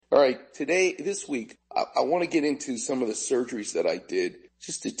right, this week, I want to get into some of the surgeries that I did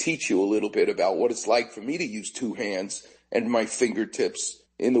just to teach you a little bit about what it's like for me to use two hands and my fingertips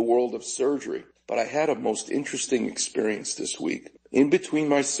in the world of surgery. But I had a most interesting experience this week. In between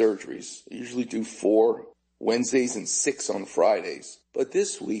my surgeries, I usually do 4 Wednesdays and 6 on Fridays. But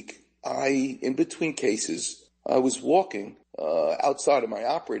this week, in between cases, I was walking outside of my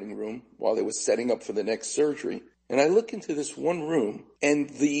operating room while they were setting up for the next surgery. And I look into this one room, and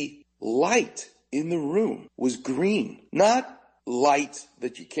the light in the room was green. Not light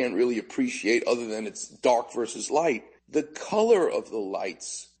that you can't really appreciate other than it's dark versus light. The color of the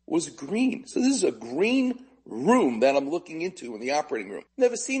lights was green. So this is a green room that I'm looking into in the operating room.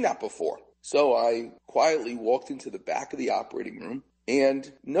 Never seen that before. So I quietly walked into the back of the operating room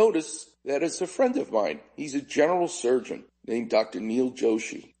and noticed that it's a friend of mine. He's a general surgeon named Dr. Neil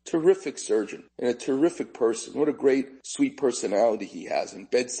Joshi. Terrific surgeon and a terrific person. What a great, sweet personality he has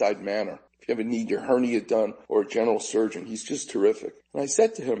and bedside manner. If you ever need your hernia done or a general surgeon, he's just terrific. And I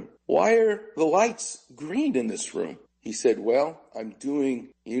said to him, why are the lights green in this room? He said, well, I'm doing,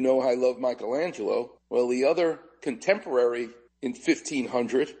 I love Michelangelo. Well, the other contemporary in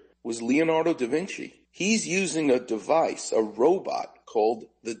 1500 was Leonardo da Vinci. He's using a device, a robot called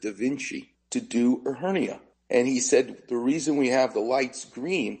the Da Vinci to do a hernia. And he said the reason we have the lights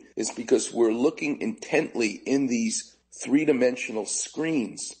green is because we're looking intently in these 3-dimensional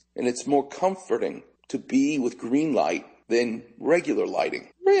screens. And it's more comforting to be with green light than regular lighting.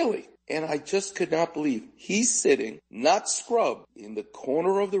 Really? And I just could not believe he's sitting, not scrubbed, in the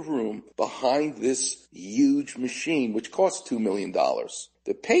corner of the room behind this huge machine, which costs $2 million.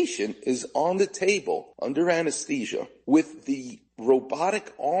 The patient is on the table under anesthesia with the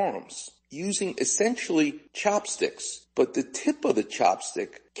robotic arms using essentially chopsticks, but the tip of the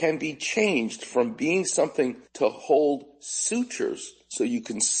chopstick can be changed from being something to hold sutures so you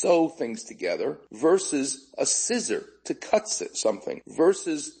can sew things together versus a scissor to cut something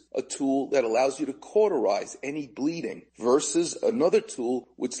versus a tool that allows you to cauterize any bleeding versus another tool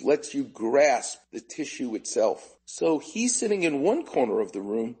which lets you grasp the tissue itself. So he's sitting in one corner of the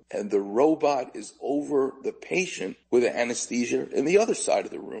room and the robot is over the patient with anesthesia in the other side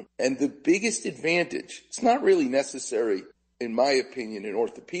of the room. And the biggest advantage, it's not really necessary in my opinion in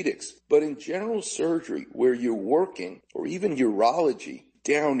orthopedics, but in general surgery where you're working, or even urology,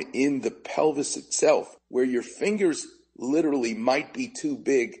 down in the pelvis itself, where your fingers literally might be too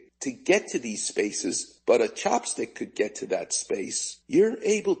big to get to these spaces, but a chopstick could get to that space. You're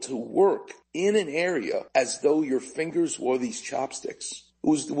able to work in an area as though your fingers were these chopsticks. It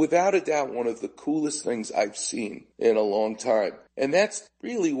was without a doubt one of the coolest things I've seen in a long time. And that's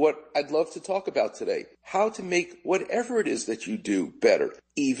really what I'd love to talk about today. How to make whatever it is that you do better,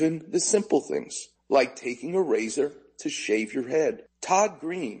 even the simple things, like taking a razor to shave your head. Todd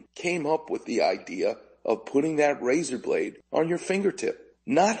Green came up with the idea of putting that razor blade on your fingertip,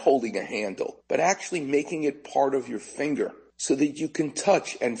 not holding a handle, but actually making it part of your finger so that you can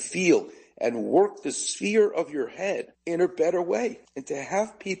touch and feel and work the sphere of your head in a better way. And to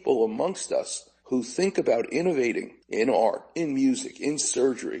have people amongst us who think about innovating in art, in music, in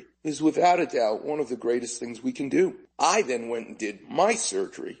surgery, is without a doubt one of the greatest things we can do. I then went and did my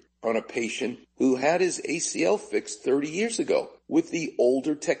surgery on a patient who had his ACL fixed 30 years ago with the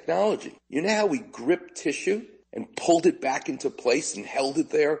older technology. You know how we gripped tissue and pulled it back into place and held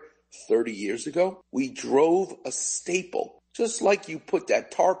it there 30 years ago? We drove a staple. Just like you put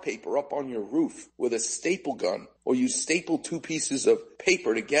that tar paper up on your roof with a staple gun, or you staple 2 pieces of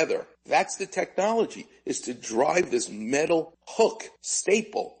paper together. That's the technology, is to drive this metal hook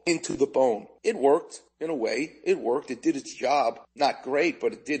staple into the bone. It worked, in a way. It worked. It did its job. Not great,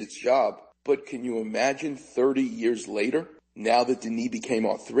 but it did its job. But can you imagine 30 years later, now that the knee became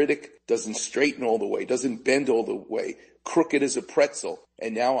arthritic, doesn't straighten all the way, doesn't bend all the way, crooked as a pretzel,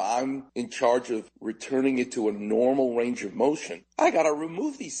 and now I'm in charge of returning it to a normal range of motion. I gotta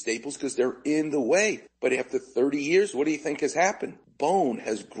remove these staples because they're in the way. But after 30 years, what do you think has happened? Bone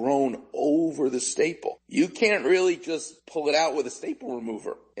has grown over the staple. You can't really just pull it out with a staple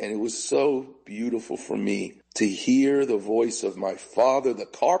remover. And it was so beautiful for me to hear the voice of my father, the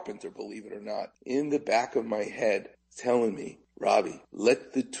carpenter, believe it or not, in the back of my head telling me, Robbie,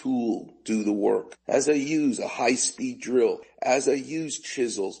 let the tool do the work. As I use a high-speed drill, as I use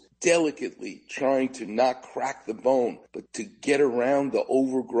chisels, delicately trying to not crack the bone, but to get around the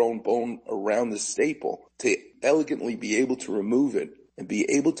overgrown bone around the staple, to elegantly be able to remove it and be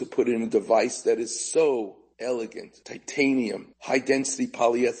able to put in a device that is so elegant titanium, high-density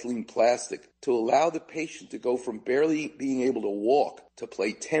polyethylene plastic to allow the patient to go from barely being able to walk to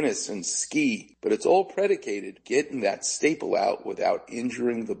play tennis and ski. But it's all predicated getting that staple out without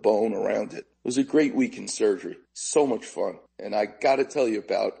injuring the bone around it. It was a great week in surgery. So much fun. And I gotta tell you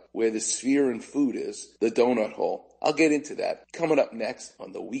about where the sphere in food is, the donut hole. I'll get into that coming up next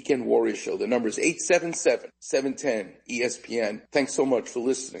on the Weekend Warrior Show. The number is 877-710-ESPN. Thanks so much for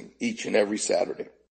listening each and every Saturday.